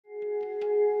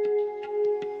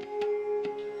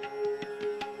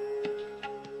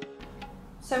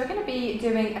we're going to be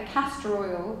doing a castor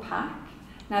oil pack.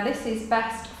 Now this is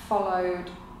best followed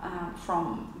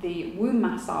from the womb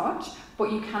massage,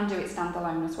 but you can do it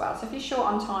standalone as well. So if you're short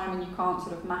on time and you can't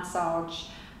sort of massage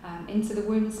into the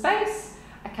womb space,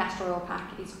 a castor oil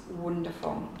pack is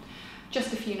wonderful.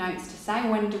 Just a few notes to say,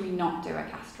 when do we not do a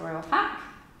castor oil pack?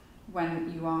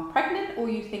 When you are pregnant or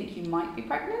you think you might be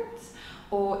pregnant,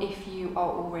 or if you are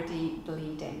already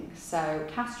bleeding. So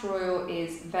castor oil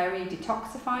is very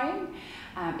detoxifying,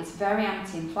 it's very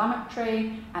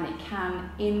anti-inflammatory, and it can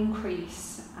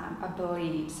increase a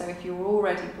bleed. So if you're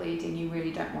already bleeding, you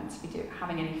really don't want to be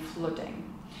having any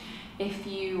flooding. If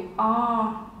you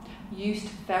are used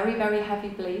to very, very heavy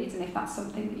bleeds, and if that's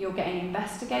something that you're getting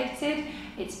investigated,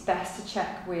 it's best to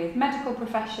check with medical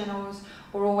professionals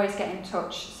or always get in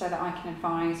touch so that I can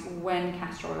advise when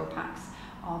castor oil packs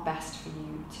are best for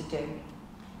you to do.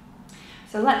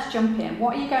 So let's jump in.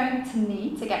 What are you going to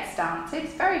need to get started?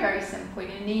 It's very, very simple.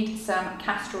 You're going to need some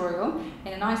castor oil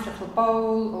in a nice little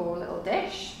bowl or little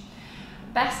dish.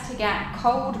 Best to get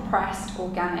cold pressed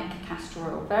organic castor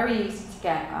oil. Very easy to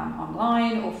get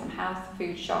online or from health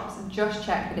food shops, and just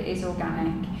check that it is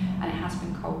organic and it has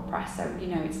been cold pressed, so you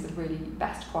know it's the really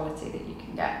best quality that you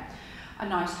can get. A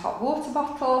nice hot water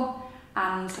bottle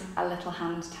and a little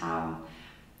hand towel.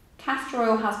 Castor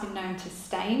oil has been known to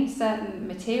stain certain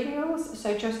materials,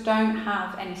 so just don't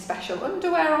have any special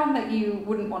underwear on that you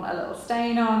wouldn't want a little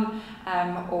stain on,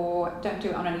 or don't do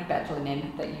it on any bed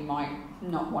linen that you might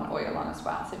not want oil on as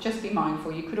well. So just be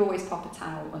mindful, you could always pop a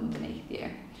towel underneath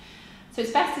you. So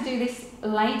it's best to do this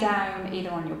lay down either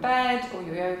on your bed or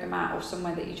your yoga mat or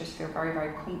somewhere that you just feel very,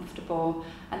 very comfortable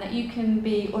and that you can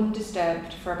be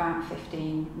undisturbed for about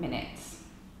 15 minutes.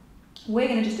 We're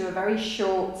going to just do a very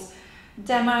short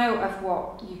demo of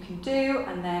what you can do,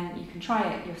 and then you can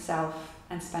try it yourself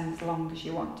and spend as long as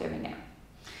you want doing it.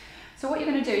 So what you're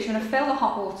going to do is you're going to fill the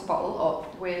hot water bottle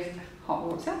up with hot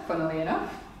water, funnily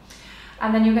enough,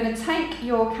 and then you're going to take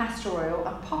your castor oil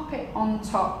and pop it on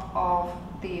top of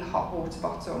the hot water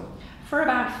bottle for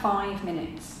about 5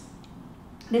 minutes.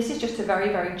 This is just to very,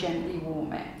 very gently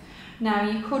warm it. Now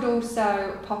you could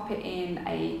also pop it in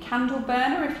a candle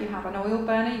burner. If you have an oil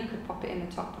burner, you could pop it in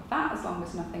the top of that as long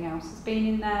as nothing else has been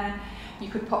in there. You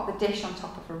could pop the dish on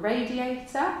top of a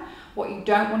radiator. What you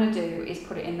don't want to do is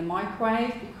put it in the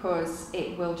microwave, because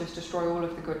it will just destroy all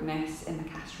of the goodness in the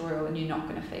castor oil and you're not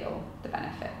going to feel the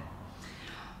benefit.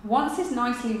 Once it's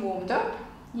nicely warmed up,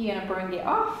 you're going to bring it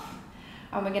off,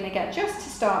 and we're going to get, just to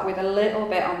start with, a little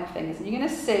bit on the fingers, and you're going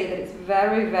to see that it's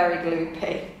very, very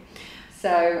gloopy.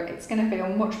 So it's going to feel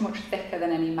much, much thicker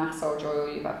than any massage oil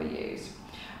you've ever used.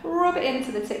 Rub it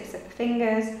into the tips of the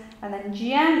fingers, and then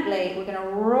gently we're going to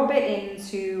rub it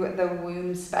into the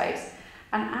womb space.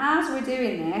 And as we're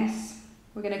doing this,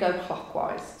 we're going to go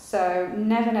clockwise. So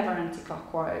never, never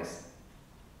anti-clockwise.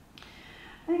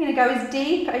 And you're going to go as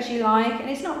deep as you like, and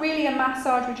it's not really a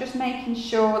massage, we're just making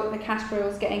sure that the castor oil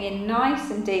is getting in nice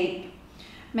and deep,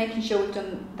 making sure we've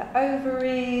done the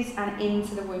ovaries and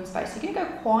into the womb space. So you're going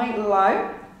to go quite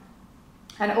low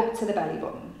and up to the belly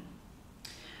button.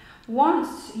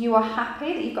 Once you are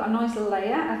happy that you've got a nice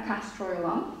layer of castor oil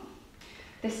on,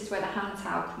 this is where the hand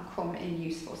towel can come in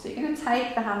useful. So you're going to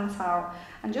take the hand towel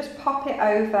and just pop it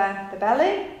over the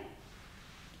belly.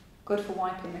 Good for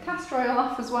wiping the castor oil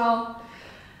off as well.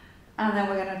 And then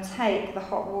we're going to take the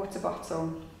hot water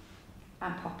bottle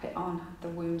and pop it on the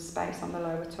womb space, on the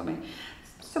lower tummy.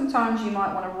 Sometimes you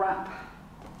might want to wrap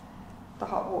the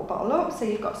hot water bottle up so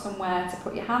you've got somewhere to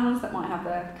put your hands that might have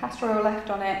the castor oil left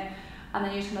on it, and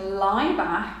then you're just going to lie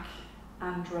back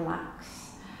and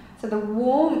relax. So the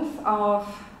warmth of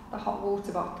the hot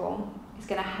water bottle is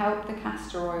going to help the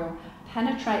castor oil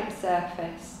penetrate the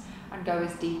surface and go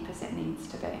as deep as it needs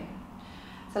to be.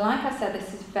 So like I said,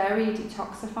 this is very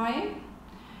detoxifying.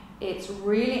 It's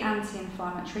really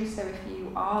anti-inflammatory, so if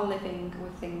you are living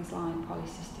with things like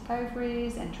polycystic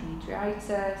ovaries,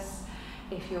 endometriosis,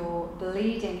 if you're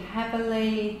bleeding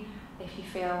heavily, if you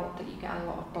feel that you get a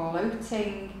lot of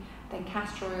bloating, then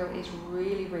castor oil is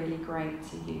really, really great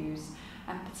to use.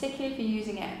 And particularly if you're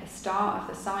using it at the start of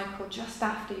the cycle, just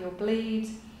after your bleed,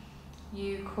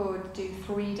 you could do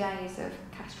 3 days of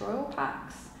castor oil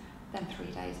packs, then 3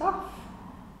 days off,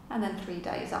 and then 3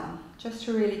 days on, just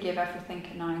to really give everything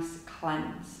a nice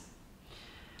cleanse.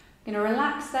 You're going to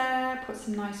relax there, put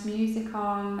some nice music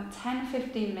on,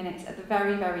 10-15 minutes at the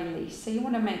very, very least. So you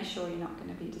want to make sure you're not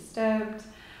going to be disturbed.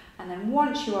 And then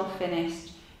once you are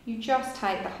finished, you just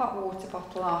take the hot water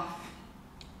bottle off.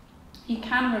 You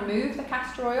can remove the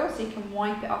castor oil, so you can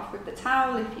wipe it off with the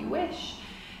towel if you wish.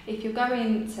 If you're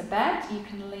going to bed, you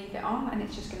can leave it on and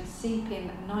it's just going to seep in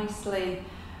nicely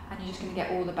and you're just going to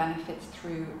get all the benefits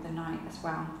through the night as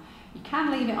well. You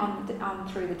can leave it on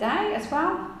through the day as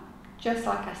well. Just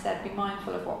like I said, be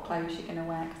mindful of what clothes you're going to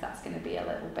wear, because that's going to be a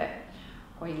little bit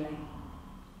oily.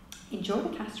 Enjoy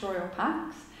the castor oil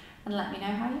packs and let me know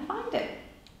how you find it.